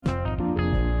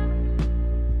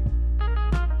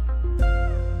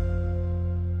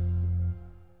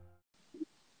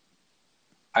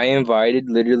I invited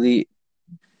literally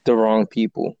the wrong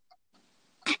people.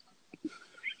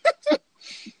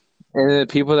 And the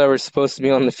people that were supposed to be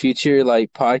on the future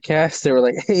like podcast, they were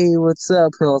like, "Hey, what's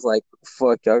up?" And I was like,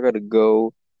 "Fuck, y'all gotta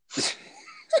go."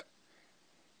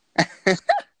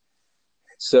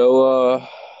 So,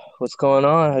 what's going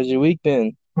on? How's your week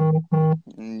been?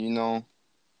 And,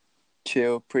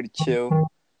 chill, pretty chill.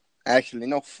 Actually,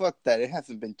 no, fuck that. It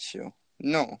hasn't been chill.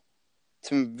 No, it's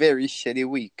been a very shitty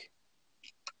week.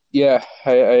 Yeah,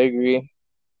 I agree.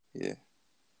 Yeah.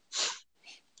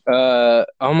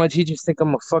 All my teachers think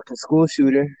I'm a fucking school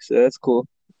shooter, so that's cool.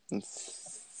 And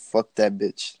fuck that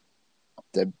bitch.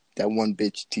 That one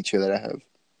bitch teacher that I have.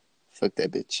 Fuck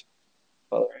that bitch.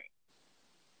 All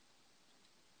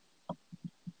right.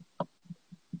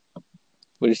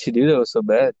 What did she do that was so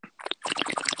bad?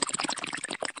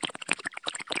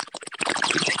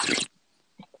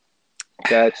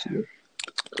 Got you.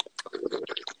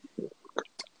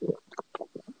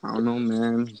 I don't know,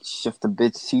 man. She's just a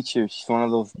bitch teacher. She's one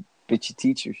of those bitchy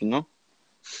teachers.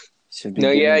 She's been No,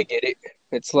 yeah, I giving. get it.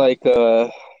 It's like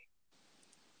you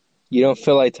don't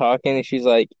feel like talking, and she's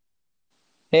like,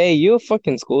 "Hey, you a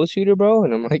fucking school shooter, bro?"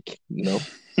 And I'm like, "No."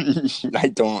 I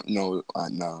don't know. I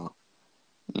know.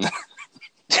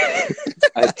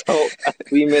 I don't.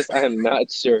 We miss. I am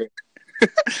not sure, but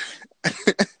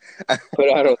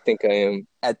I don't think I am.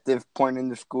 At this point in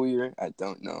the school year, I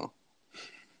don't know.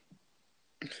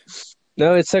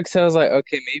 No, it sucks. I was like,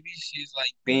 okay, maybe she's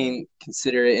like being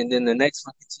considerate, and then the next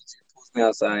fucking teacher pulls me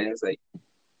outside and is like,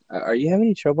 "Are you having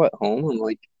any trouble at home?" I'm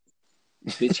like,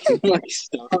 "Bitch, can you like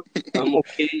stop? I'm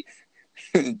okay."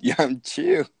 Yeah, I'm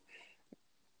chill.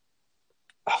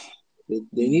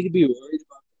 They need to be worried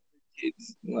about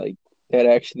kids like that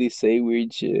actually say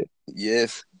weird shit.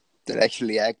 Yes, that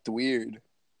actually act weird.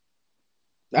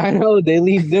 I know they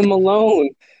leave them alone.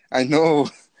 I know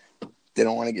they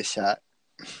don't want to get shot.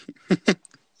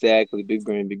 Exactly, big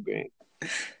brain, big brain.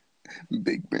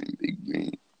 Big brain, big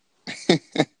brain.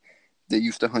 They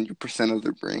used 100% of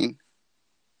their brain.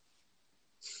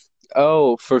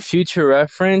 Oh, for future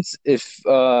reference, if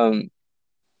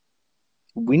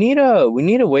we need a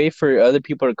way for other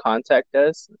people to contact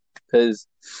us because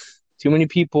too many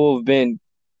people have been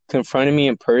confronting me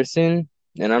in person,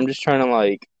 and I'm just trying to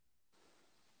like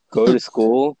go to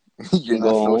school You're and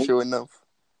not go home. social enough.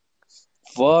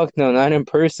 Fuck no, not in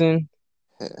person.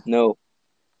 Yeah. No.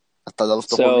 I thought that was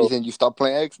the whole So reason you stopped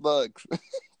playing Xbox.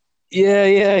 yeah,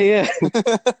 yeah, yeah.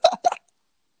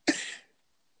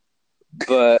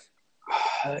 But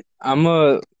I'm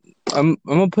a I'm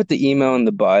gonna put the email in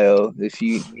the bio if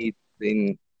you need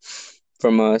anything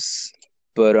from us.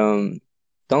 But don't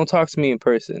talk to me in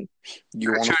person.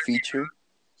 You want a feature?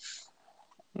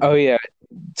 Oh yeah,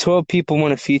 12 people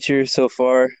want a feature so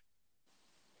far.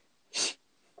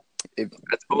 If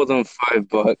I told them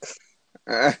 $5.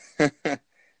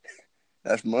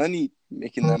 that's money,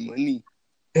 making that money.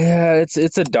 Yeah, it's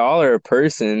 $1 a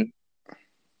person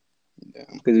Yeah.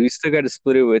 because we still got to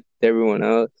split it with everyone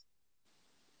else.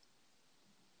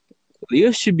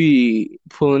 Leo should be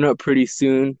pulling up pretty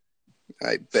soon.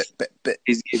 I bet.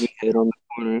 He's giving head on the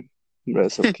corner, but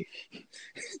that's okay.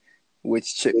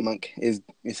 Which chipmunk is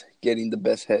getting the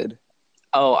best head?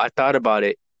 Oh, I thought about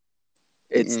it.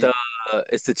 It's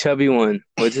Mm-mm. the chubby one.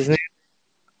 What's his name?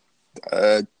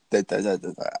 I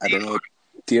don't know.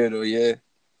 Theodore, yeah.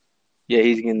 Yeah,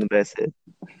 he's getting the best head.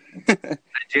 I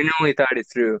genuinely thought it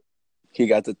through. He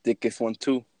got the thickest one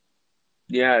too.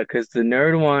 Yeah, because the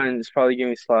nerd one is probably giving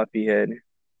me sloppy head.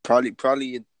 Probably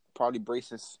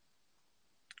braces.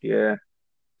 Yeah,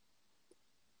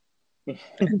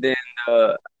 and then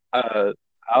uh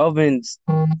Alvin's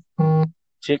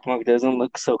chickmunk doesn't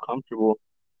look so comfortable.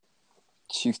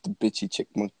 She's the bitchy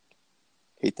chickmunk.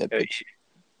 Hate that Uh, bitch.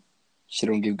 She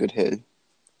don't give good head.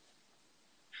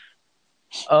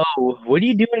 Oh, what do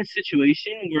you do in a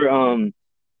situation where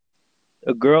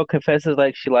a girl confesses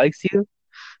like she likes you,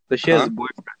 but she has Huh? a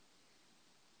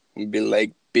boyfriend? Be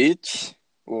like, bitch.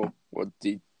 Well,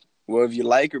 whatever you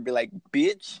like, or be like,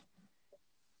 bitch.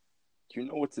 You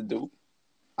know what to do.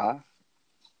 Ah,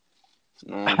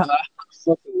 no.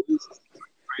 Fucking waste.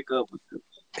 Break up with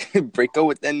them. Break up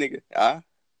with that nigga. Ah,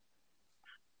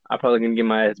 I'm probably gonna get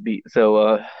my ass beat.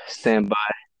 So stand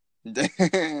by.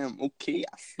 damn. Okay,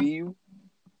 I see you.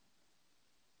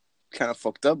 Kind of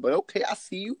fucked up, but okay, I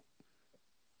see you.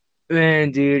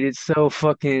 Man, dude, it's so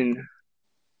fucking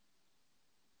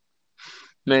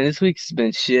man, this week's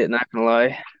been shit, not gonna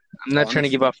lie. I'm not trying to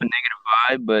give Honestly, off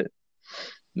a negative vibe, but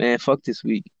man, fuck this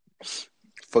week.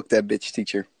 fuck that bitch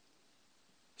teacher.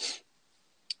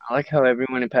 I like how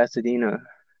everyone in Pasadena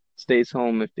stays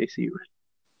home if they see rain.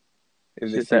 If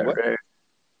It's they just see that what? rare.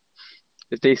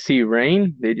 If they see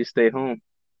rain, they just stay home.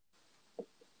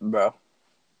 Bro,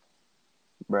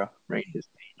 bro. Rain is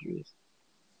dangerous.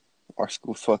 Our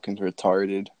school's fucking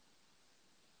retarded.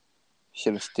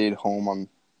 Should have stayed home on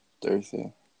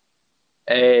Thursday.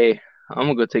 Hey, I'm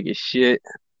gonna go take a shit.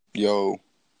 Yo,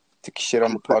 take shit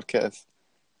on I'm the podcast.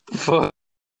 fuck.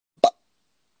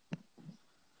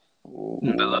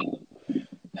 Hello. Ooh.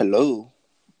 Hello.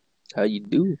 How you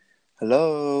do?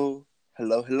 Hello.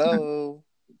 Hello, hello.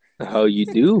 How you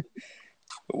do?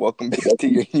 Welcome back to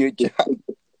your new job.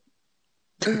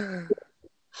 You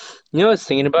know what I was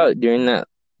thinking about during that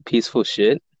peaceful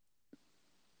shit?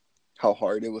 How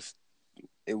hard it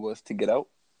was to get out.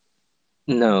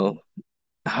 No.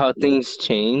 How things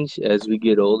change as we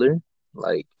get older.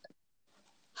 Like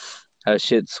how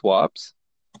shit swaps.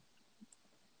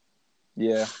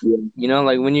 Yeah. You know,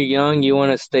 like when you're young, you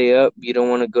want to stay up, you don't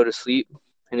want to go to sleep.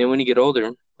 And then when you get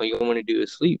older, all you want to do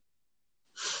is sleep.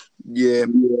 Yeah.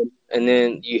 And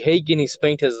then you hate getting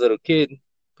spanked as a little kid,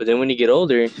 but then when you get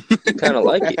older, you kind of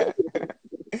like it,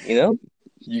 you know?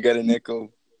 You got an echo.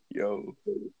 Yo.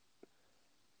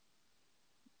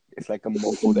 It's like a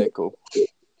muffled echo.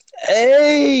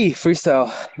 Hey,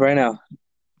 freestyle right now.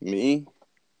 Me?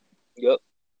 Yep.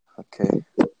 Okay.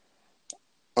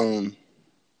 Um.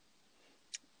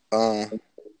 Uh.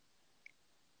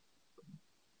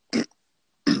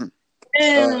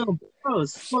 Damn, bro,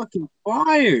 it's fucking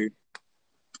fire.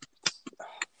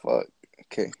 Fuck.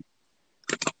 Okay.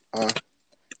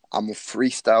 I'm a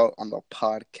freestyle on the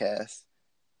podcast.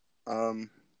 I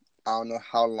don't know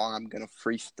how long I'm gonna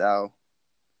freestyle.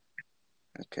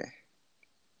 Okay.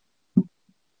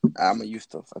 I'm gonna use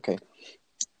stuff. Okay.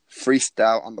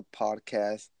 Freestyle on the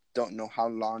podcast. Don't know how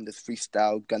long this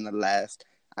freestyle gonna last.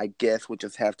 I guess we'll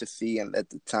just have to see and let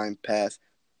the time pass.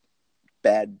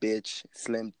 Bad bitch,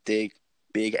 slim dick,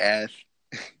 big ass.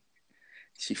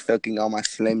 She fucking on my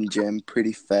Slim Jim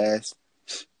pretty fast.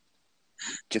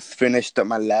 Just finished up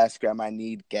my last gram. I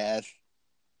need gas.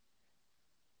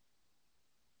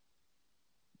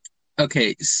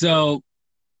 Okay, so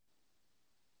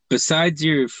besides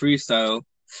your freestyle,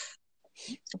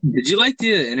 did you like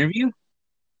the interview?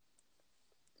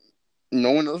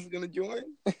 No one else is gonna join?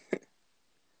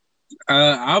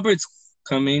 Albert's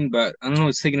coming, but I don't know,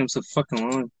 it's taking him so fucking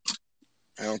long.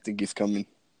 I don't think he's coming.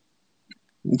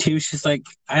 He was just like,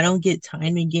 I don't get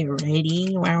time to get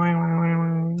ready. Wah, wah, wah,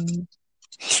 wah, wah.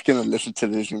 He's gonna listen to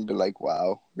this and be like,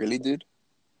 wow, really, dude?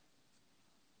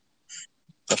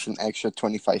 That's an extra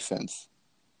 25 cents.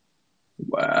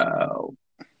 Wow.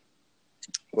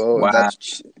 Well, Wow.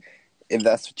 if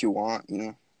that's what you want,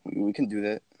 we can do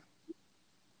that.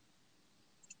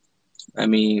 I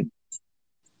mean,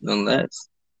 unless.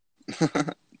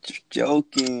 Just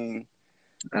joking.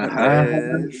 Uh-huh.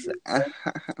 Unless,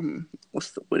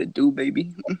 what's up with it do,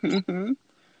 baby?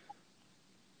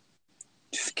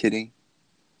 Just kidding.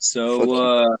 So, Fuck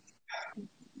you.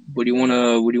 what do you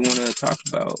wanna talk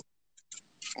about?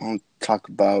 I want to talk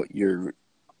about your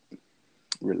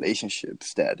relationship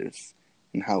status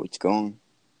and how it's going.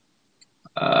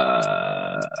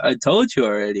 I told you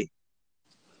already.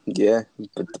 Yeah,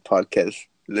 but the podcast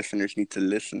listeners need to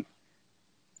listen.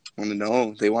 Want to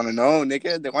know? They want to know,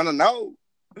 nigga. They want to know.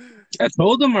 I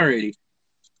told them already.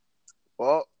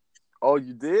 Well, oh,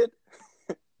 you did?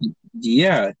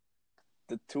 Yeah.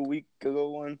 The 2 week ago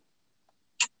one?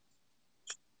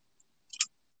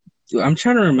 Dude, I'm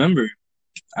trying to remember.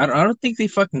 I don't think they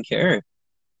fucking care.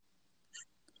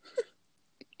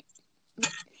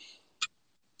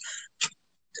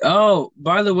 Oh,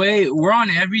 by the way, we're on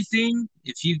everything.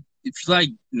 If you like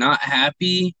not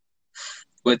happy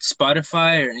with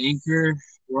Spotify or Anchor,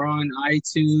 we're on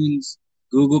iTunes,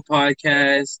 Google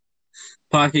Podcast,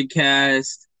 Pocket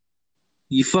Cast.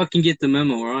 You fucking get the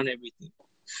memo. We're on everything.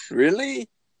 Really?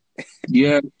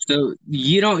 Yeah. So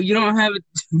you don't have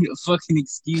a fucking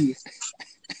excuse.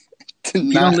 To If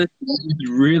you don't not. listen,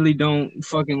 you really don't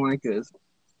fucking like us.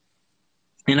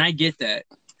 And I get that.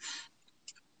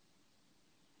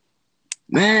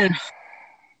 Man,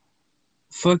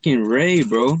 fucking Ray,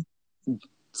 bro.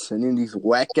 Sending these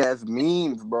whack ass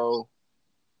memes, bro.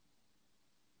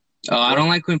 Oh, I What? don't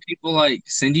like when people like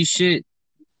send you shit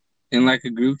in like a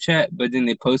group chat, but then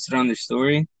they post it on their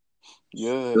story.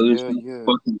 Yeah, Those yeah, yeah.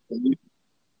 fucking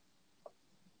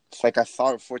It's like I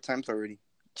saw it 4 times already.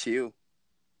 Chill.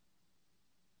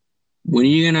 when are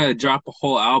you gonna drop a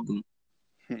whole album?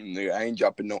 Nigga, I ain't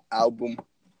dropping no album.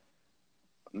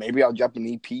 Maybe I'll drop an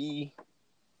EP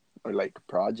or like a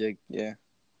project. Yeah.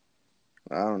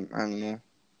 I don't know.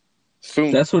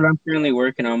 Soon. That's what I'm currently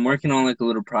working on. I'm working on like a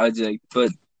little project,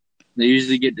 but they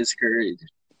usually get discouraged.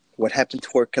 What happened to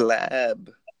our collab?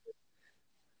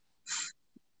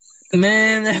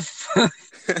 Man,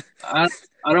 I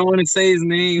I don't want to say his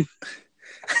name.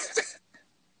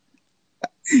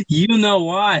 You know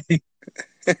why?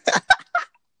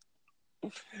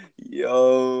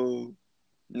 Yo.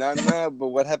 Nah, but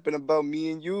what happened about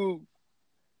me and you?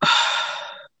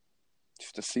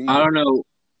 Just a I single. don't know.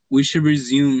 We should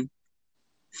resume.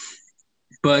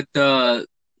 But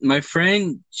my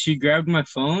friend, she grabbed my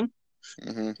phone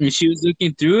Mm-hmm. and she was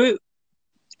looking through it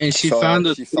and she found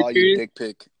those She saw your pictures. dick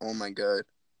pic. Oh my god.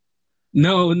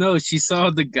 No, she saw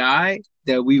the guy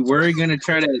that we were gonna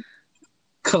try to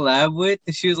collab with,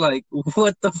 and she was like,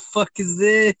 "What the fuck is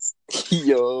this?"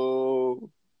 Yo.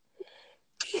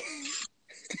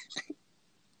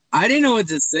 I didn't know what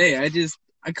to say.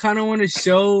 I kind of want to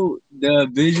show the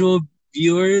visual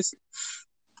viewers,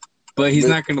 but he's But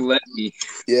not gonna let me.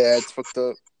 yeah, it's fucked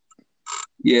up.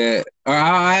 Yeah, or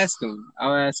I'll ask him.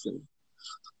 I'll ask him.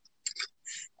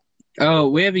 Oh,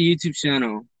 we have a YouTube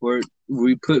channel where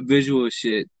we put visual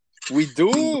shit. We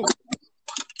do.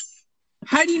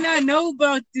 How do you not know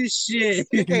about this shit?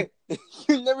 Nigga,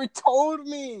 you never told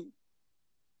me.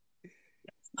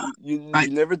 I You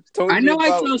never told I me know I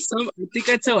about. tell some. I think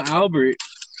I tell Albert.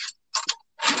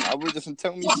 Albert doesn't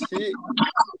tell me shit.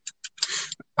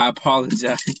 I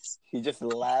apologize. He just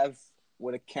laughs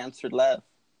with a cancer laugh.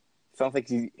 Sounds like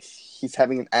he's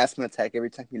having an asthma attack every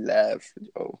time he laughs.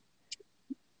 Oh.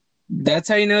 That's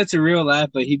how you know it's a real laugh.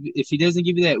 But if he doesn't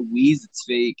give you that wheeze, it's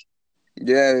fake.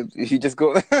 Yeah, he just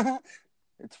goes.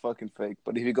 It's fucking fake.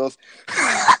 But if he goes,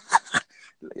 yeah,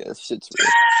 that shit's real.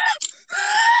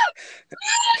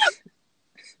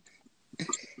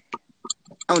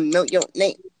 Oh no, yo,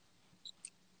 Nate.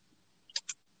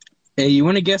 Hey, you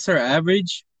want to guess our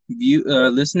average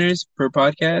listeners per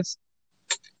podcast?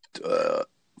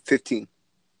 15.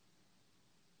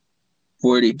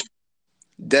 40.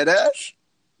 Deadass?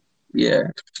 Yeah,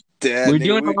 Damn, we're nigga,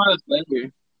 doing a lot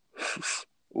better.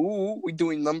 Ooh, we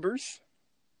doing numbers?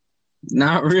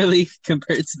 Not really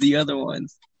compared to the other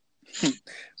ones.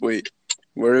 Wait,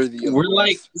 where are the other We're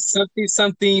like ones?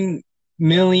 something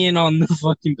million on the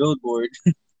fucking billboard.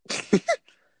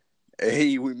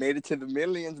 Hey, we made it to the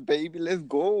millions, baby. Let's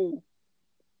go.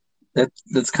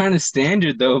 That's kind of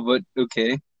standard though, but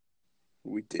okay.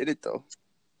 We did it though,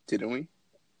 didn't we?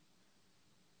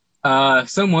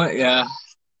 Somewhat, yeah.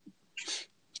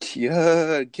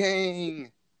 Yeah,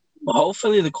 gang. Well,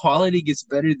 hopefully the quality gets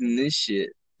better than this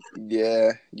shit.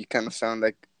 Yeah, you kind of sound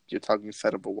like you're talking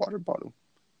inside of a water bottle.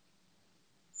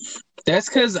 That's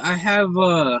because I have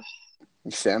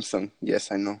Samsung.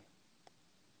 Yes, I know.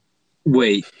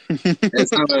 wait,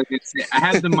 that's not what I was gonna say. I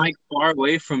have the mic far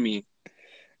away from me.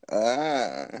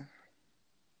 Ah,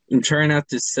 I'm trying out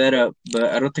this setup, but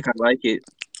I don't think I like it.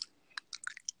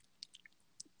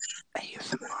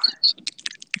 ASMR.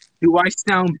 Do I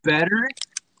sound better?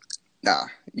 Nah,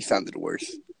 you sounded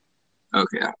worse.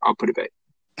 Okay, I'll put it back.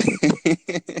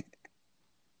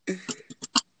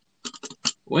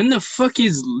 When the fuck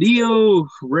is Leo,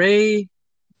 Ray,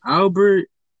 Albert?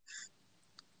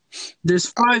 There's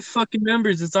 5 fucking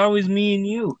members. It's always me and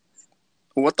you.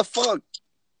 What the fuck?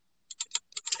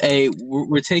 Hey,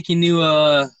 we're taking new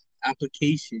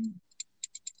application.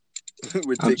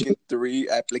 We're taking 3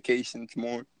 applications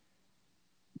more.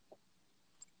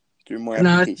 3 more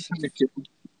Nah, applications.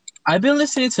 I've been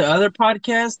listening to other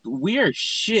podcasts. We are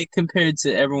shit compared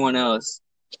to everyone else.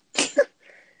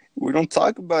 We don't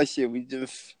talk about shit. We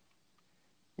just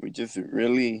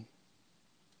really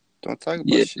don't talk about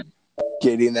Yeah. shit.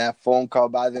 Getting that phone call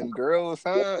by them girls,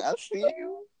 huh? I see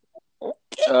you.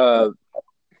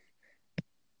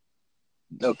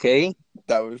 Okay.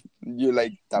 That was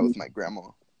my grandma.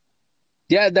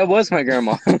 Yeah, that was my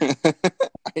grandma.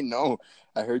 I know.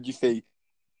 I heard you say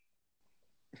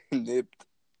nipped.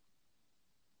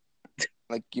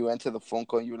 Like you answered the phone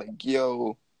call and you were like,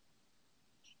 yo.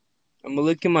 I'm gonna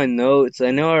look at my notes.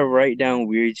 I know I write down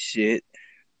weird shit.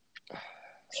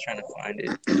 Just trying to find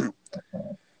it.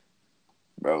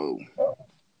 Bro.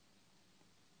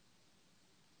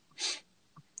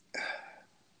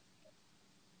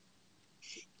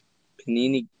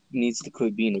 Panini needs to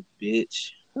quit being a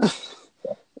bitch.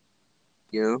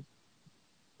 You know?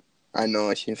 I know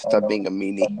I should stop being a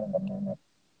meanie.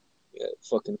 Yeah,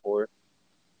 fucking whore.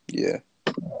 Yeah.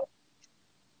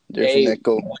 There's an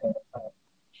echo.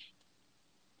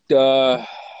 Duh.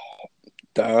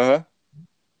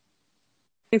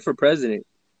 For president.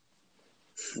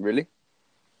 Really?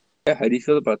 Yeah, how do you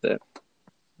feel about that?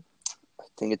 I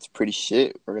think it's pretty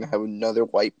shit. We're gonna have another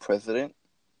white president.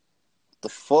 What the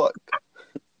fuck?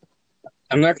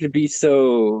 I'm not gonna be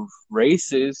so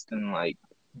racist and like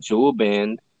jewel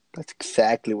band. That's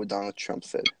exactly what Donald Trump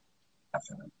said.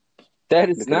 That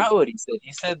is because not what he said.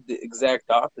 He said the exact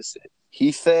opposite.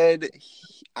 he said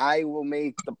I will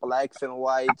make the blacks and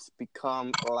whites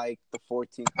become like the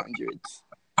 1400s.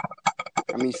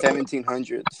 I mean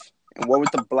 1700s. And what were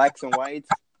the blacks and whites?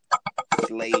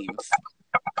 Slaves.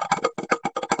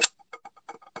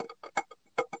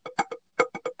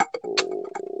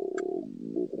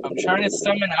 I'm trying to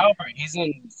summon Albert. He's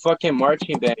in fucking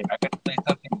marching band. I gotta play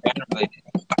something band related.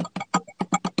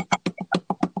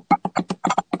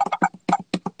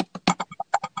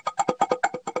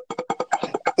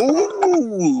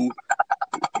 Ooh!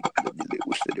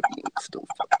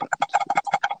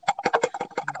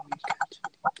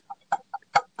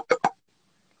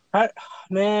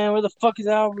 Man, where the fuck is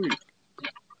Albert?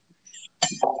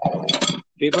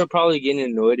 People are probably getting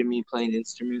annoyed at me playing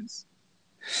instruments.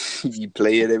 You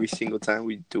play it every single time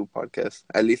we do a podcast.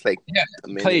 At least like Yeah, a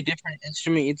play a minute. different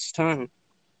instrument each time.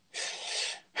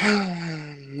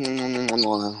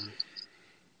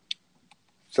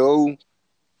 So,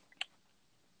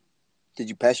 did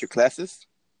you pass your classes?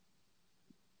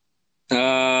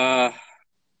 50-50.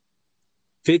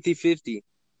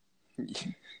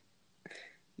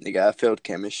 Nigga, I failed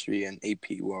chemistry and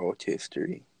AP world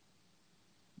history.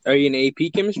 Are you in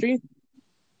AP chemistry?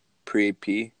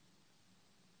 Pre-AP.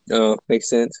 Oh, makes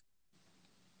sense.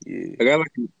 Yeah. I got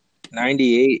like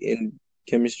 98 in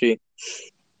chemistry.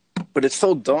 But it's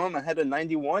so dumb. I had a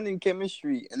 91 in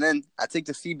chemistry. And then I take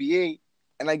the CBA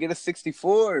and I get a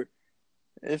 64.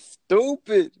 It's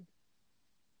stupid.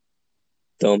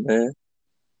 Dumb man.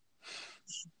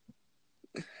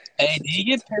 Hey, do you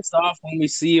get pissed off when we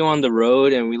see you on the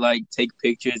road and we like take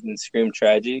pictures and scream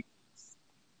tragic?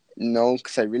 No,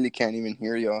 because I really can't even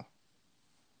hear y'all.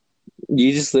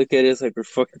 You just look at us like we're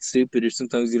fucking stupid, or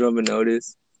sometimes you don't even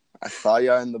notice. I saw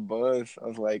y'all in the bus. I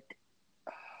was like,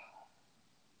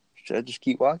 should I just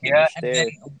keep walking or Yeah, stare?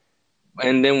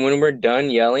 and then when we're done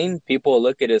yelling, people will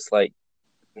look at us like,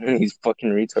 these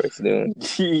fucking retards doing.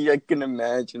 I can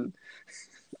imagine.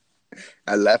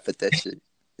 I laugh at that shit.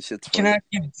 This shit's Can I funny. ask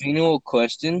you a general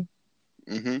question?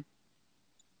 Mm-hmm.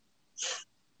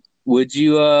 Would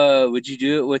you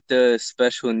do it with the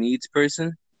special needs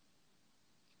person?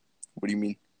 What do you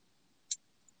mean?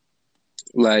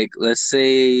 Like, let's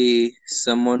say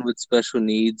someone with special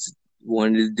needs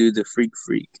wanted to do the freak.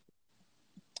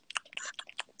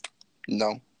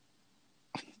 No.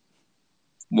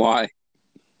 Why?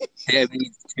 They have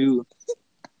needs too.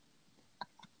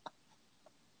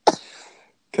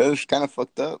 Because it's kind of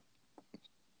fucked up.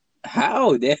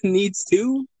 How? They have needs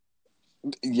too?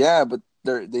 Yeah, but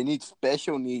they need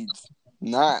special needs,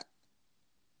 not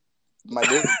my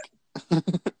dick.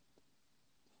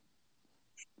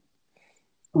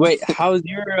 Wait, how's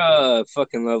your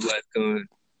fucking love life going?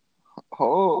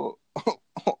 Oh,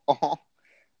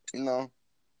 you know,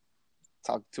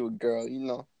 talk to a girl,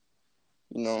 you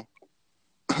know.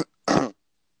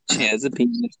 She has a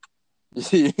penis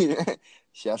She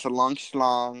has a long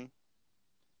schlong.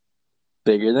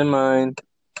 bigger than mine.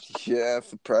 Yeah,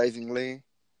 surprisingly.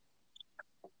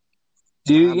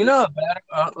 Dude, Nah, you but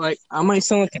know, like I might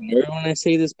sound like a nerd when I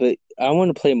say this, but I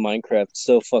want to play Minecraft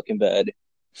so fucking bad.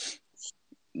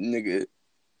 nigga,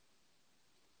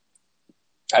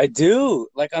 I do.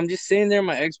 Like I'm just sitting there,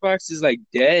 my Xbox is like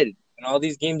dead, and all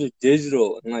these games are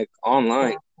digital and like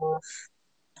online.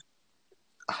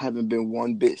 I haven't been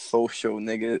one bit social,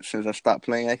 nigga, since I stopped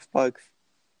playing Xbox.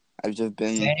 I've just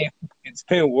been, Damn, it's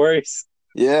been worse.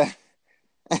 yeah.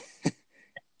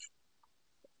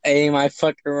 Aim, I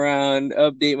fuck around,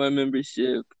 update my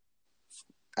membership.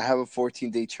 I have a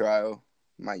 14-day trial.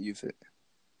 Might use it.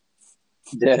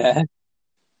 Deadass.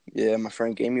 Yeah, my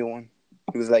friend gave me one.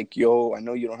 He was like, yo, I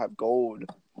know you don't have gold,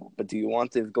 but do you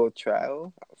want this gold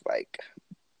trial? I was like,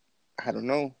 I don't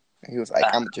know. And he was like,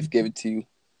 I'm going to just give it to you.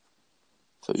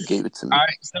 So he gave it to me. All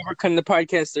right, so we're cutting the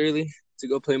podcast early to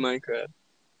go play Minecraft.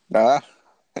 Ah.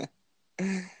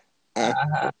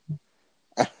 Uh-huh.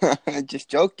 Just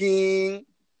joking.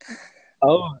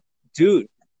 Oh, dude,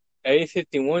 Area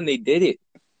 51, they did it.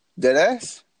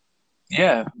 Deadass?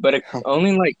 Yeah, but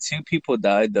only like 2 people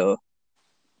died though.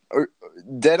 Or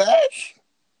Deadass?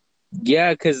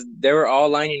 Yeah, because they were all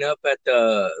lining up at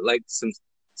the like some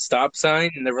stop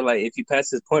sign, and they were like, "If you pass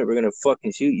this point, we're gonna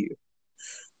fucking shoot you."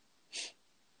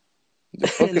 They're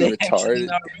And fucking they actually retarded.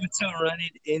 Naruto running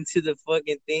into the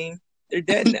fucking thing. They're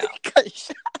dead now. They got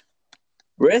shot.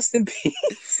 Rest in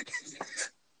peace.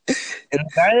 And the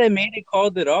guy that made it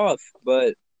called it off,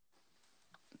 but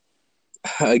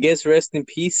I guess rest in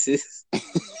pieces.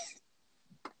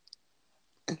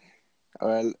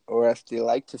 Or as they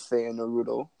like to say in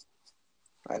Naruto,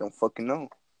 I don't fucking know.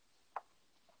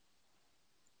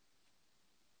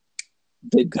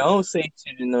 They don't say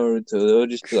shit in Naruto. They'll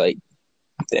just be like,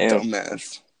 damn,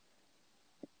 Dumbass.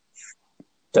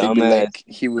 They'd be dumbass, like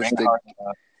he was brain the. hard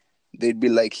enough. They'd be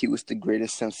like he was the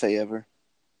greatest sensei ever.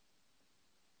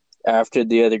 After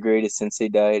the other greatest sensei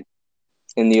died,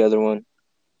 and the other one,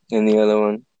 and the other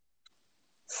one.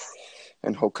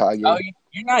 And Oh, Hokage.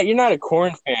 you're not a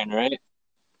corn fan, right?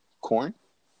 Corn.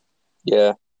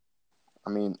 Yeah. I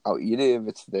mean, I'll eat it if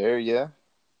it's there. Yeah.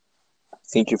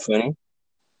 Think you're funny?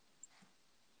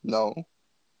 No.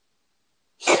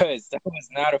 Because that was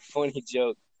not a funny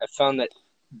joke. I found that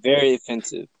very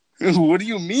offensive. What do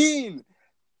you mean?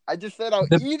 I just said I'll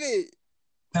The eat it.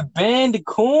 the band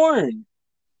Corn.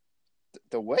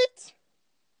 The what?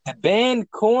 The band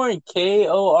Corn,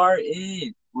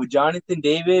 Korn, with Jonathan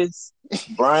Davis,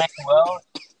 Brian Welch.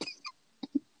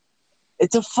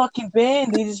 It's a fucking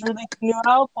band. They just released a new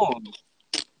album.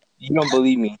 You don't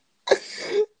believe me?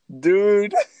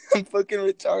 Dude, I'm fucking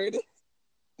retarded.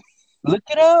 Look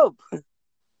it up.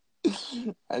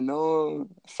 I know.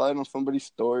 I saw it on somebody's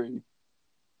story.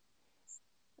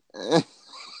 I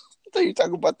thought you were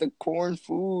talking about the corn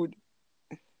food.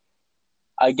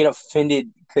 I get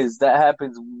offended because that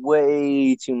happens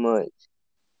way too much.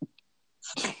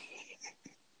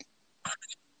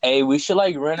 Hey, we should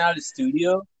like rent out a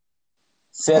studio,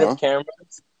 set up Huh?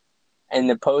 cameras, and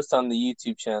then post on the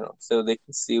YouTube channel so they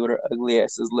can see what our ugly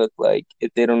asses look like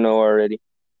if they don't know already.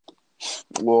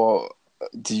 Well,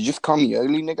 did you just call me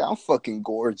ugly, nigga? I'm fucking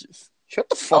gorgeous. Shut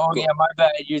the fuck Oh up. yeah, my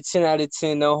bad. You're 10 out of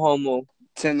 10, no homo.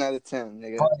 10 out of 10,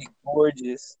 nigga. Funny,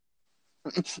 gorgeous.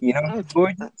 You know who's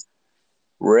gorgeous?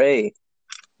 Ray.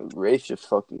 Ray's just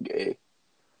fucking gay.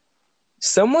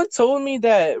 Someone told me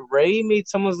that Ray made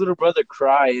someone's little brother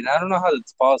cry, and I don't know how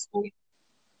that's possible.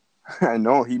 I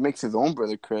know. He makes his own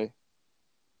brother cry.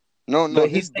 No, But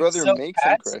his he's like brother so makes him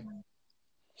cry. passive.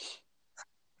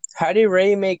 How did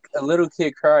Ray make a little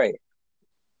kid cry?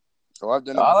 So I've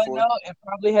done it All I before. know, it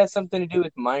probably has something to do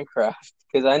with Minecraft,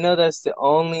 because I know that's the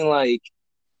only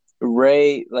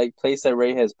place that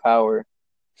Ray has power.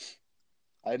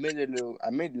 I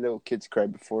made little kids cry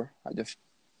before. I just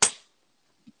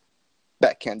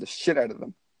backhand the shit out of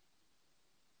them.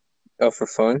 Oh, for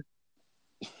fun?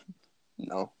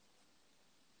 No.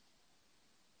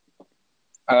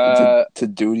 Uh, To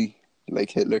duty, like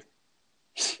Hitler.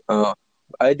 oh,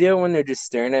 I do when they're just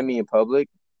staring at me in public.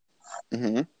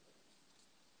 Mm-hmm.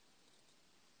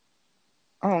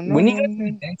 Oh, no, When you no, go to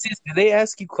the no. dentist, do they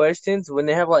ask you questions when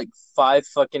they have like 5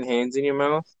 fucking hands in your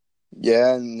mouth?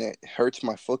 Yeah, and it hurts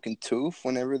my fucking tooth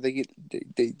whenever they get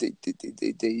they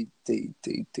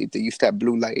use that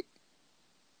blue light.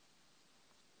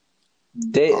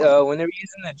 When they were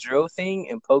using the drill thing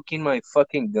and poking my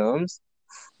fucking gums,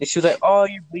 and she was like, "Oh,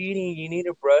 you're bleeding. You need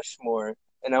to brush more."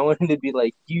 And I wanted to be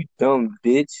like, "You dumb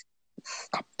bitch!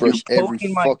 I You're brush every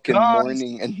poking my fucking gums."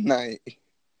 morning and night.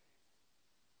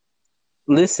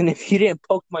 Listen, if you didn't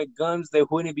poke my gums, they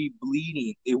wouldn't be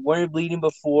bleeding. They weren't bleeding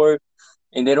before,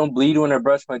 and they don't bleed when I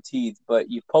brush my teeth. But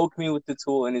you poked me with the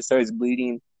tool, and it starts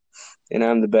bleeding, and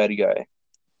I'm the bad guy.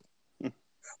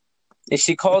 And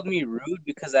she called me rude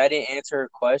because I didn't answer her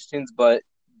questions, but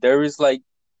there was like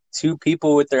 2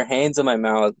 people with their hands in my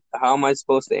mouth. How am I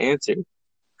supposed to answer?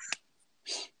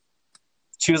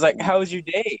 She was like, "How was your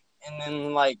day?" And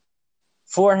then like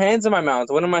 4 hands in my mouth.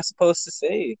 What am I supposed to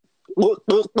say?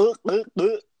 That's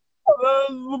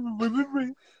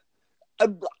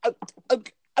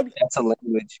a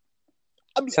language.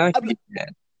 Sounds like you're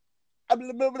dead.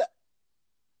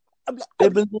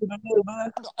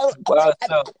 Wow,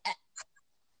 so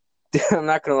I'm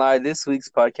not gonna lie, this week's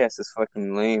podcast is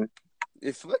fucking lame.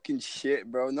 It's fucking shit,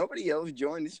 bro. Nobody else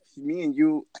joined. It's just me and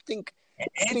you. I think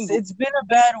It's been a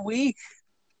bad week.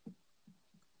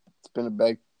 it's been a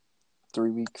bad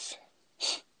 3 weeks.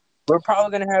 We're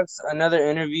probably gonna have another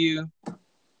interview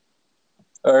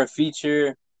or a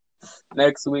feature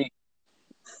next week.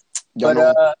 Y'all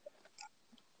But know.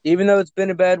 even though it's been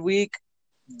a bad week,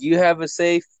 you have a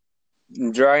safe,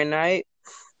 dry night.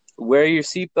 Wear your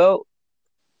seatbelt.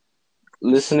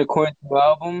 Listen to Corn's new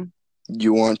album.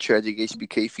 You want tragic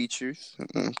HBK features?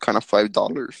 Kind of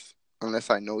 $5. Unless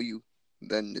I know you,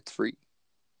 then it's free.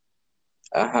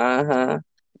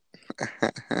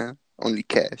 Only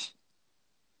cash.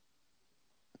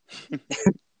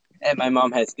 And my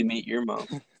mom has to meet your mom.